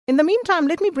In the meantime,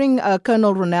 let me bring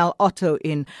Colonel Ronel Otto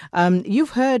in. You've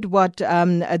heard what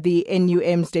the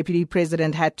NUM's Deputy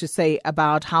President had to say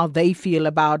about how they feel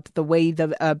about the way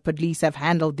the police have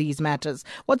handled these matters.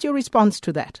 What's your response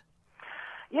to that?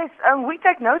 Yes, we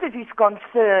take note of his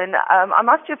concern. I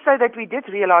must just say that we did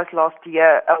realize last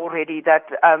year already that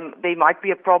there might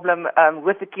be a problem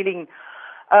with the killing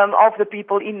of the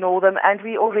people in Northam, and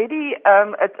we already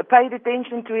paid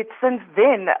attention to it since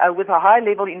then with a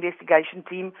high-level investigation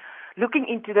team looking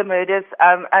into the murders,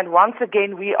 and once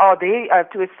again we are there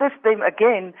to assist them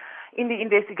again in the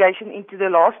investigation into the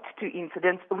last two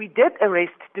incidents. We did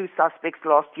arrest two suspects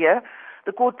last year.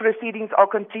 The court proceedings are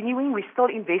continuing. We're still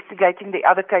investigating the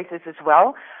other cases as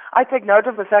well. I take note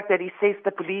of the fact that he says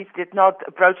the police did not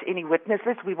approach any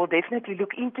witnesses. We will definitely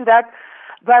look into that.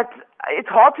 But it's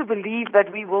hard to believe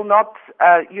that we will not,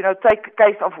 take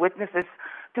case of witnesses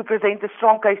to present a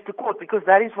strong case to court, because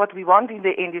that is what we want in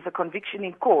the end, is a conviction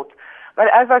in court. But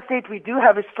as I said, we do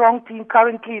have a strong team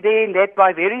currently there, led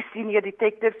by very senior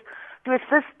detectives, to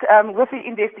assist with the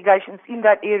investigations in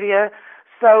that area.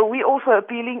 So we're also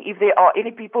appealing, if there are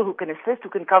any people who can assist, who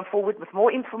can come forward with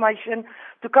more information,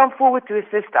 to come forward to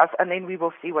assist us, and then we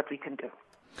will see what we can do.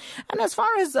 And as far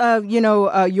as,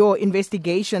 your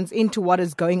investigations into what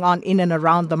is going on in and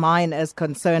around the mine is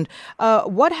concerned,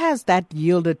 what has that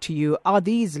yielded to you? Are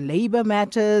these labor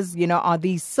matters? Are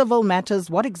these civil matters?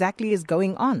 What exactly is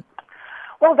going on?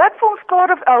 Well, that forms part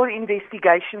of our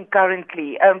investigation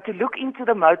currently, to look into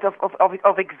the motive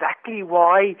of exactly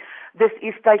why this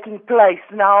is taking place.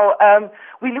 Now,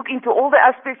 we look into all the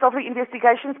aspects of the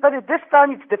investigations, but at this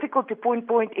time it's difficult to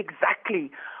point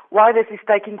exactly why this is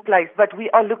taking place. But we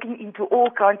are looking into all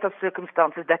kinds of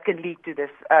circumstances that can lead to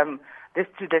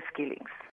this killings.